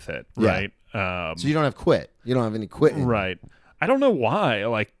stick with it, right? So you don't have quit. You don't have any quitting. Right. I don't know why.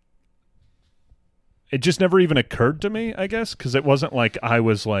 Like, it just never even occurred to me, I guess, because it wasn't like I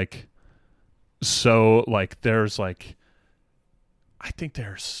was like, so like there's like, I think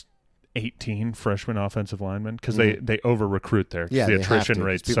there's 18 freshman offensive linemen because they over recruit there because the attrition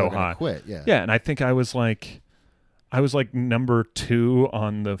rate's so high. Quit, yeah, and I think I was like number 2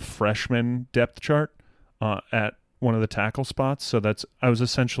 on the freshman depth chart at one of the tackle spots. So I was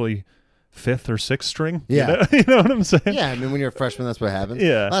essentially 5th or 6th string. Yeah, you know what I'm saying? Yeah, when you're a freshman, that's what happens.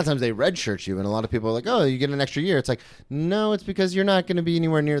 Yeah, a lot of times they redshirt you, and a lot of people are like, "Oh, you get an extra year." It's like, no, it's because you're not going to be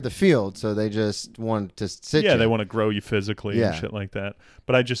anywhere near the field, so they just want to sit. Yeah, you. They want to grow you physically and shit like that.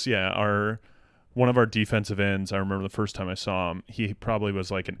 But I just one of our defensive ends. I remember the first time I saw him. He probably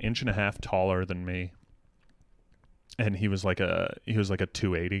was like 1.5 inches taller than me, and he was like a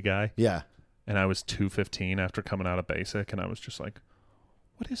 280 guy. Yeah, and I was 215 after coming out of basic, and I was just like,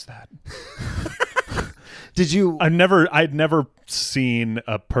 what is that? Did you? I'd never seen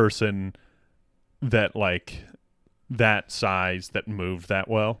a person that like that size that moved that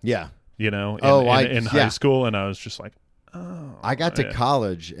well. Yeah. In high school, and I was just like, oh. I got to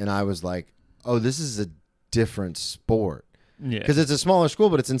college, and I was like, oh, this is a different sport. Yeah. Because it's a smaller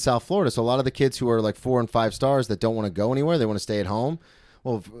school, but it's in South Florida, so a lot of the kids who are like 4 and 5 stars that don't want to go anywhere, they want to stay at home.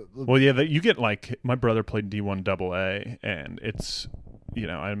 Well, yeah, you get like my brother played D1 AA, and it's,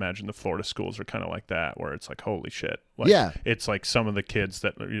 I imagine the Florida schools are kind of like that, where it's like, holy shit. Like, yeah. It's like some of the kids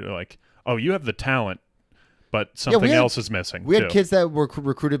that you're like, oh, you have the talent, but something else is missing. We had kids that were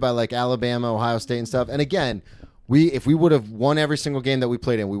recruited by like Alabama, Ohio State and stuff. And again, if we would have won every single game that we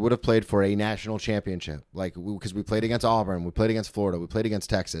played in, we would have played for a national championship. Like, because we played against Auburn, we played against Florida, we played against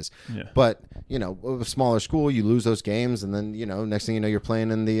Texas. Yeah. But, a smaller school, you lose those games, and then, next thing you know, you're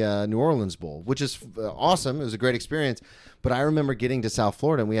playing in the New Orleans Bowl, which is awesome. It was a great experience. But I remember getting to South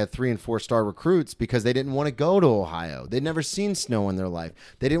Florida, and we had 3- and 4-star recruits because they didn't want to go to Ohio. They'd never seen snow in their life.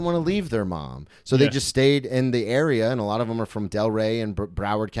 They didn't want to leave their mom. So they just stayed in the area, and a lot of them are from Delray and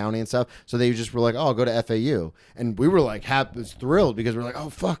Broward County and stuff. So they just were like, oh, I'll go to FAU. And we were like thrilled because we're like,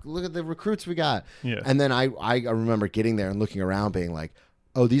 oh, fuck, look at the recruits we got. Yeah. And then I remember getting there and looking around being like,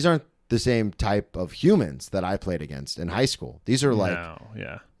 oh, these aren't the same type of humans that I played against in high school. These are like... No,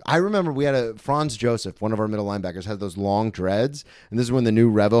 yeah. I remember we had Franz Joseph, one of our middle linebackers, had those long dreads, and this is when the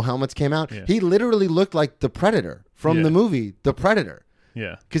new Revo helmets came out. Yeah. He literally looked like the Predator from the movie The Predator.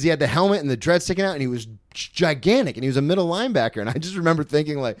 Yeah. Because he had the helmet and the dreads sticking out, and he was gigantic, and he was a middle linebacker. And I just remember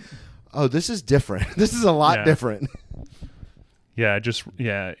thinking like, oh, this is different. This is a lot different. Yeah,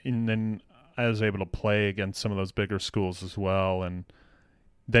 and then I was able to play against some of those bigger schools as well, and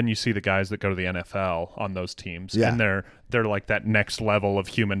then you see the guys that go to the NFL on those teams, and they're like that next level of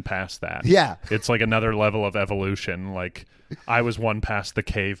human past that. Yeah. It's like another level of evolution. Like I was one past the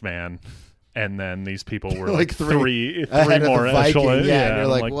caveman, and then these people were like three more echelons. Yeah, and you're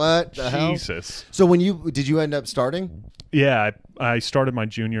like, what the hell? Jesus. So did you end up starting? Yeah, I started my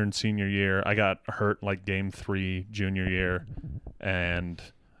junior and senior year. I got hurt like game 3 junior year, and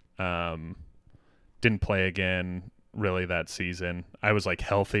didn't play again really that season. I was like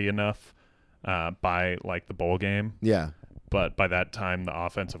healthy enough by like the bowl game. Yeah. But by that time, the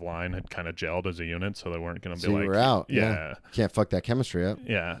offensive line had kind of gelled as a unit, so they weren't going to be so like... you were out. Yeah. Can't fuck that chemistry up.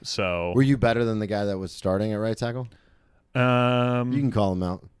 Yeah, so... Were you better than the guy that was starting at right tackle? You can call him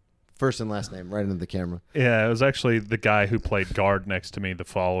out. First and last name, right into the camera. Yeah, it was actually the guy who played guard next to me the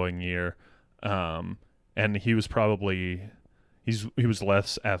following year. And he was probably... He was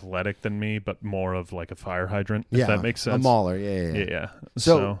less athletic than me, but more of like a fire hydrant, if that makes sense. A mauler, yeah.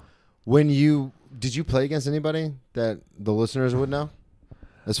 So did you play against anybody that the listeners would know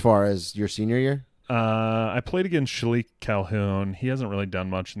as far as your senior year? I played against Shalik Calhoun. He hasn't really done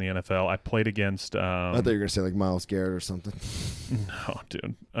much in the NFL. I played against... I thought you were going to say like Myles Garrett or something. No,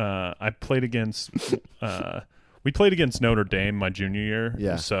 dude. I played against... we played against Notre Dame my junior year.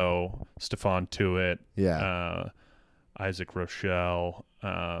 Yeah. So Stephon Tuitt. Yeah. Isaac Rochelle,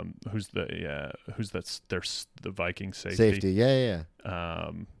 who's the Viking safety. Safety, yeah.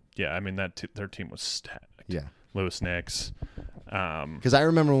 I mean their team was stacked. Yeah. Lewis Nix. Because I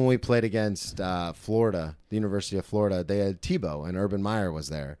remember when we played against Florida, the University of Florida, they had Tebow and Urban Meyer was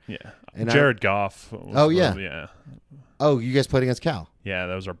there. Yeah. And Jared Goff. Yeah. Oh, you guys played against Cal? Yeah,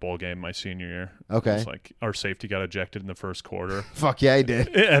 that was our bowl game my senior year. Okay. It was like our safety got ejected in the first quarter. Fuck yeah, he did.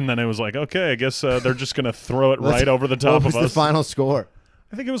 And then it was like, okay, I guess they're just going to throw it right over the top of us. What was the final score?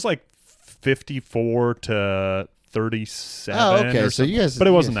 I think it was like 54-37. Oh, okay. So you guys, but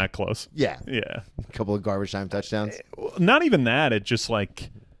it wasn't that close. Yeah. Yeah. A couple of garbage time touchdowns. Not even that. It just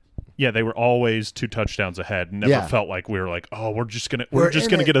like, they were always 2 touchdowns ahead. Never felt like we were like, oh, we're just gonna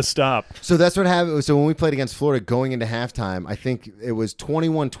get a stop. So that's what happened. So when we played against Florida going into halftime, I think it was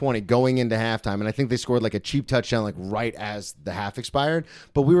 21-20 going into halftime, and I think they scored like a cheap touchdown like right as the half expired.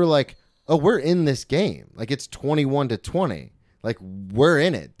 But we were like, oh, we're in this game. Like it's 21-20. Like we're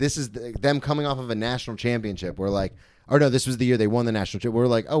in it. This is them coming off of a national championship. We're like, or no, this was the year they won the national championship. We're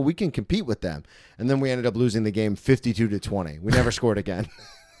like, oh, we can compete with them. And then we ended up losing the game 52-20. We never scored again.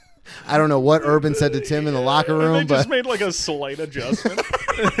 I don't know what Urban said to Tim in the locker room. They just made like a slight adjustment.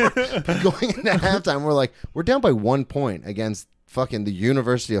 Going into halftime, we're like, we're down by 1 point against fucking the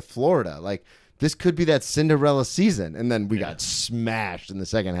University of Florida. Like, this could be that Cinderella season. And then we got smashed in the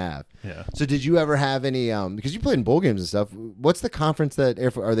second half. Yeah. So did you ever have any, because you played in bowl games and stuff, what's the conference that,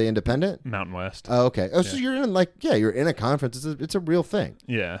 are they independent? Mountain West. Oh, okay. Oh, so you're in you're in a conference. It's a real thing.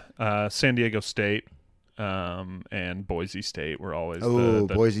 Yeah. San Diego State. And Boise State were always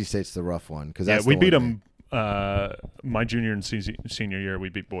Boise State's the rough one because we beat them my junior and senior year. We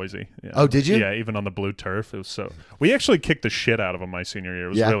beat Boise. Yeah. Oh, did you? Yeah, even on the blue turf. It was so we actually kicked the shit out of them my senior year. It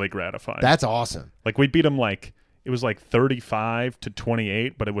was really gratifying. That's awesome. Like we beat them like it was like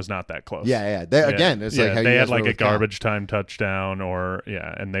 35-28, but it was not that close. Yeah. Again, it's like how they you had guys like were a with Cal. garbage time touchdown,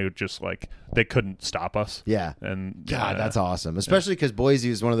 and they would just like they couldn't stop us. Yeah. And God, that's awesome. Especially because Boise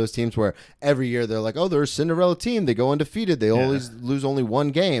is one of those teams where every year they're like, oh, they're a Cinderella team. They go undefeated. They always lose only one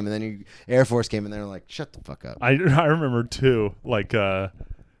game. And then Air Force came in there and like, shut the fuck up. I remember too, like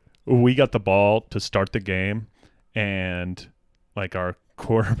we got the ball to start the game, and like our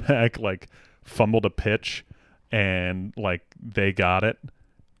quarterback like fumbled a pitch, and like they got it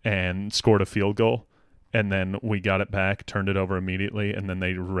and scored a field goal, and then we got it back, turned it over immediately, and then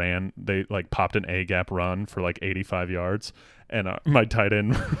they like popped an A gap run for like 85 yards. And my tight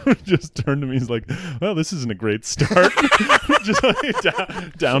end just turned to me. He's like, well, this isn't a great start. Just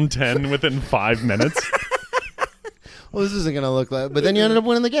like down 10 within 5 minutes. Well, this isn't going to look like... But then you ended up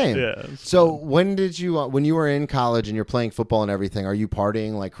winning the game. Yeah. So when did you... when you were in college and you're playing football and everything, are you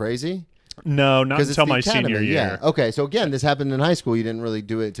partying like crazy? No, not until my academy. senior year. Yeah. Okay, so again, this happened in high school. You didn't really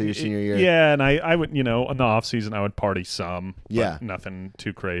do it till your senior year. Yeah, and I would, in the off season, I would party some. But Yeah. nothing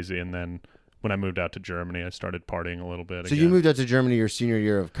too crazy. And then when I moved out to Germany, I started partying a little bit. So again. you moved out to Germany your senior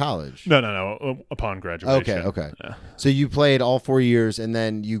year of college? No. Upon graduation. Okay. Yeah. So you played all 4 years, and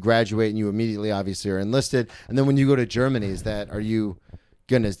then you graduate, and you immediately obviously are enlisted. And then when you go to Germany, are you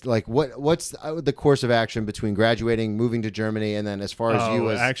gonna like what's the course of action between graduating, moving to Germany, and then as far as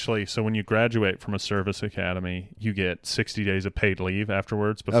you as actually, so when you graduate from a service academy, you get 60 days of paid leave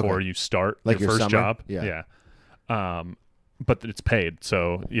afterwards before you start like your first summer? job. Yeah. But it's paid,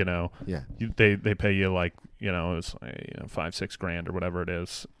 so they pay you like it's like, $5-6 or whatever it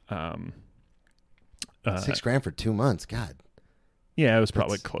is. $6,000 for 2 months. God. Yeah, it was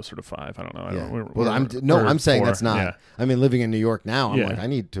probably closer to 5. I don't know. Yeah. I'm saying 4. that's not. Yeah. I mean, living in New York now, I'm Yeah. like, I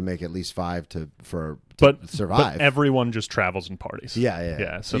need to make at least 5 to survive. But everyone just travels and parties.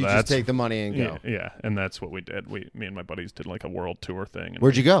 Yeah. So you that's just take the money and go. Yeah, and that's what we did. Me and my buddies did like a world tour thing. And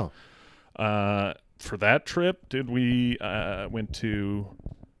Where'd you go? For that trip, dude, we went to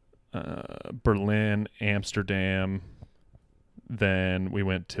Berlin, Amsterdam, then we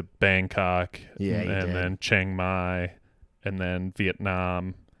went to Bangkok, and then Chiang Mai, and then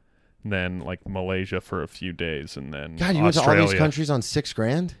Vietnam, and then like Malaysia for a few days, and then God, you Australia. went to all these countries on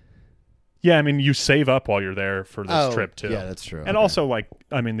 $6,000? Yeah, I mean, you save up while you're there for this trip too. Yeah, that's true. And also, like,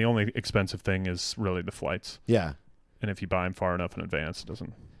 I mean, the only expensive thing is really the flights. Yeah. And if you buy them far enough in advance, it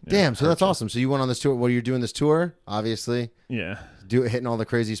doesn't. Damn, so that's awesome. So you went on this tour. Well, you're doing this tour, obviously. Yeah. Hitting all the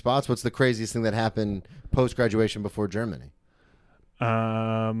crazy spots. What's the craziest thing that happened post graduation before Germany?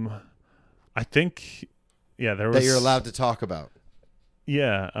 I think, there was that you're allowed to talk about.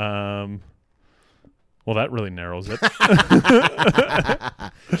 Yeah. Well, that really narrows it.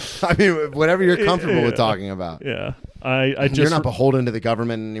 I mean, whatever you're comfortable with talking about. Yeah. I just you're not beholden to the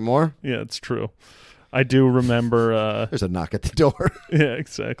government anymore. Yeah, it's true. I do remember. There's a knock at the door. Yeah,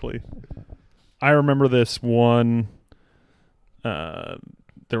 exactly. I remember this one. There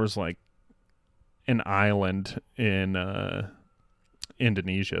was like an island in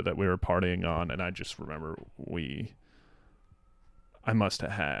Indonesia that we were partying on, and I just remember I must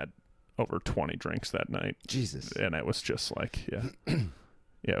have had over 20 drinks that night. Jesus. And it was just like,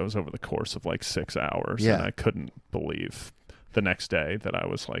 it was over the course of like 6 hours, Yeah. and I couldn't believe the next day that I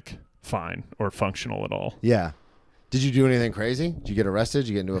was like fine or functional at all. Yeah. Did you do anything crazy? Did you get arrested? Did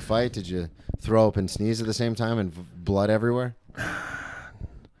you get into a fight? Did you throw up and sneeze at the same time and blood everywhere?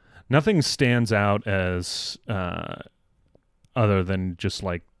 Nothing stands out as other than just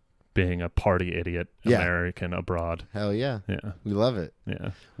like being a party idiot American abroad. Hell yeah. Yeah. We love it.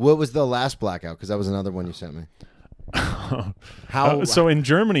 Yeah. What was the last blackout? Because that was another one you sent me. So in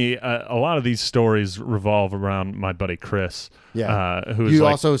Germany, a lot of these stories revolve around my buddy Chris. Yeah. Who's you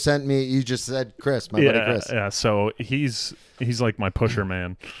like, also sent me, you just said Chris, my buddy Chris. Yeah. So he's like my pusher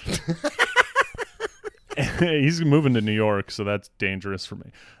man. He's moving to New York, so that's dangerous for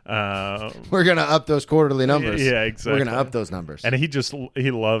me. We're going to up those quarterly numbers. Yeah, exactly. We're going to up those numbers. And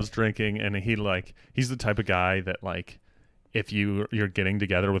he loves drinking, and he's the type of guy that like if you're getting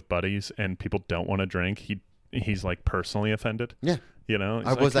together with buddies and people don't want to drink, he's like personally offended. Yeah.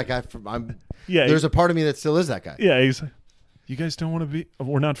 I was that guy there's a part of me that still is that guy. Yeah, he's you guys don't want to be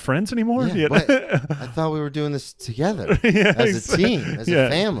we're not friends anymore? Yeah, but I thought we were doing this together as a team, as a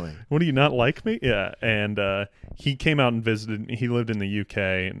family. What, do you not like me? Yeah. And he came out and visited. He lived in the UK,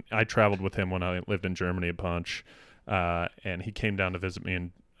 and I traveled with him when I lived in Germany a bunch. And he came down to visit me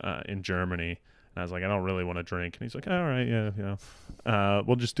in Germany. And I was like, I don't really want to drink. And he's like, all right, yeah.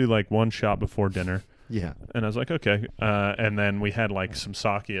 We'll just do like one shot before dinner. Yeah. And I was like, okay. And then we had like some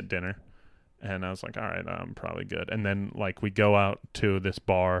sake at dinner. And I was like, all right, I'm probably good. And then like we go out to this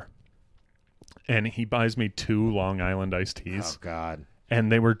bar and he buys me 2 Long Island iced teas. Oh God.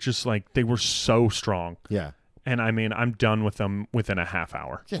 And they were just like, they were so strong. Yeah. And I mean, I'm done with them within a half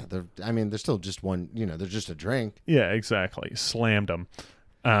hour. Yeah. They're still just one. They're just a drink. Yeah, exactly. Slammed them.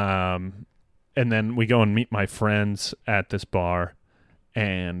 And then we go and meet my friends at this bar,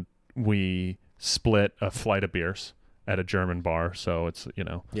 and we split a flight of beers at a German bar. So it's,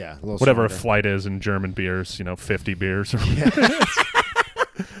 Yeah. A little whatever a stronger. flight is in German beers, 50 beers.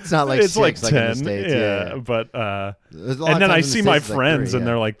 It's not like It's 6 like 10. in the States. Yeah. But There's a lot of and then times I in the see my States it's like friends, 3, and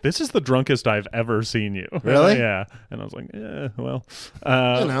they're like, "This is the drunkest I've ever seen you." Really? Yeah. And I was like, "Yeah, well."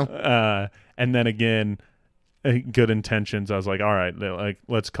 And then again, good intentions. I was like, "All right, like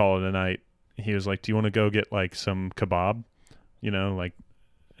let's call it a night." He was like, "Do you want to go get like some kebab?"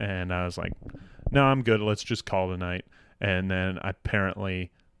 And I was like, "No, I'm good. Let's just call it a night." And then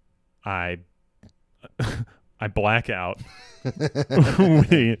apparently, I black out.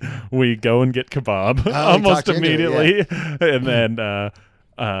 we go and get kebab almost immediately, and then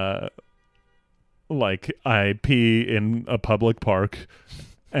like I pee in a public park,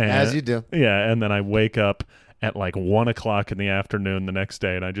 and, As you do. Yeah, and then I wake up at like 1:00 in the afternoon the next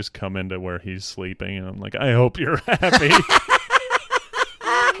day, and I just come into where he's sleeping, and I'm like, I hope you're happy.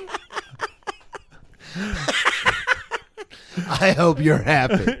 I hope you're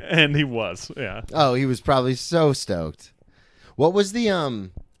happy. And he was, yeah. Oh, he was probably so stoked. What was the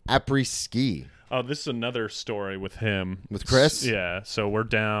après ski? Oh, this is another story with him. With Chris? Yeah. So we're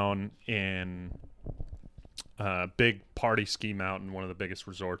down in big party ski mountain, one of the biggest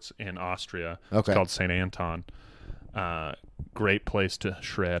resorts in Austria. Okay. It's called St. Anton. Great place to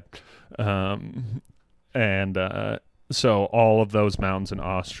shred. So all of those mountains in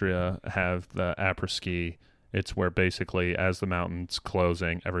Austria have the après ski. It's where basically as the mountain's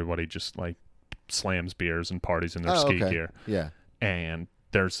closing, everybody just like slams beers and parties in their ski gear. Yeah. And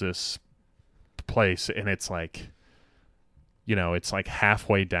there's this place, and it's like, it's like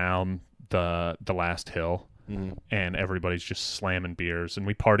halfway down the last hill, and everybody's just slamming beers, and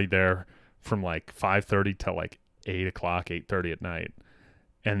we partied there from like 5:30 till like 8:30 at night,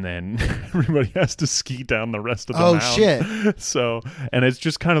 and then everybody has to ski down the rest of the mountain. Shit. So, and it's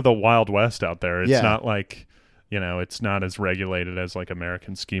just kind of the Wild West out there. It's Yeah. not like, it's not as regulated as like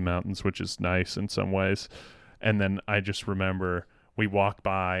American ski mountains, which is nice in some ways. And then I just remember we walk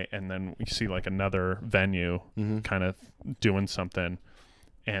by, and then we see like another venue kind of doing something,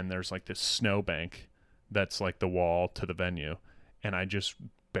 and there's like this snowbank that's like the wall to the venue, and I just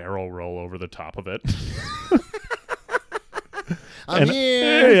barrel roll over the top of it. I'm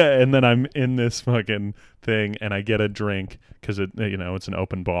here. Yeah, and then I'm in this fucking thing, and I get a drink because it's an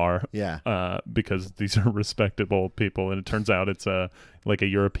open bar. Yeah. Because these are respectable people, and it turns out it's like a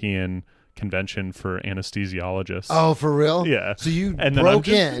European convention for anesthesiologists. Oh, for real? Yeah. So you And then broke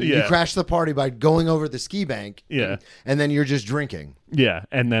I'm in. just- You yeah. crashed the party by going over the ski bank. Yeah. And then you're just drinking Yeah,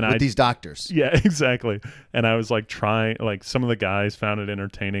 and then with these doctors. Yeah, exactly. And I was like trying, like some of the guys found it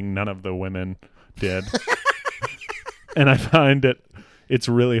entertaining, none of the women did. And I find it's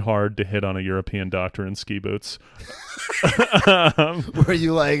really hard to hit on a European doctor in ski boots. Were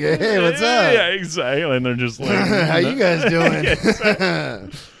you like, hey, what's up? Yeah, exactly. And they're just like, How you guys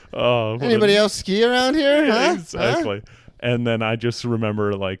doing? oh, what Anybody else ski around here? Huh? Exactly. And then I just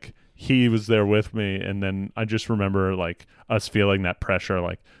remember like he was there with me, and then I just remember like us feeling that pressure,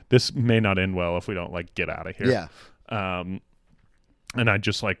 like this may not end well if we don't like get out of here. Yeah. And I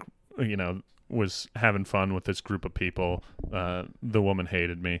just like, was having fun with this group of people. The woman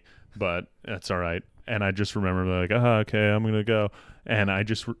hated me, but that's all right. And I just remember like, okay, I'm going to go. And I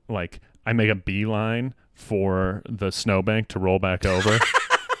just like, I make a beeline for the snowbank to roll back over.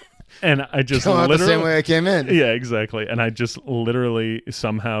 And I just Go out literally, the same way I came in. yeah, exactly. And I just literally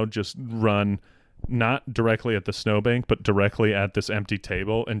somehow just run not directly at the snowbank, but directly at this empty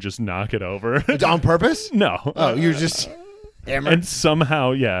table and just knock it over. On purpose? No. Oh, you're just hammered? And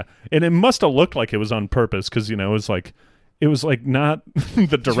somehow, yeah. And it must have looked like it was on purpose because, it was like not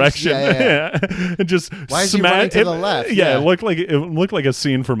the direction. Yeah. It just Why is he running to the left? Yeah, Yeah. it looked like a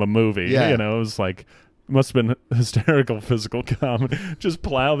scene from a movie. Yeah. It was like, must have been hysterical physical comedy. Just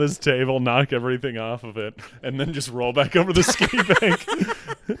plow this table, knock everything off of it, and then just roll back over the ski bank.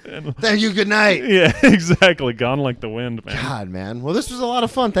 Thank you. Good night. Yeah, exactly. Gone like the wind, man. God, man. Well, this was a lot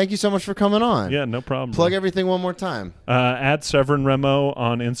of fun. Thank you so much for coming on. Yeah, no problem. Plug everything one more time. At Sevrin Remmo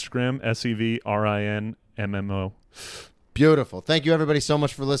on Instagram, SEVRINMMO. Beautiful. Thank you, everybody, so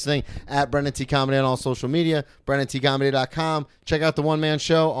much for listening. At Brendan T. Comedy on all social media, BrennanTComedy.com. Check out the one-man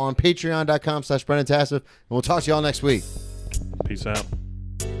show on Patreon.com/BrennanTassif. And we'll talk to you all next week. Peace out.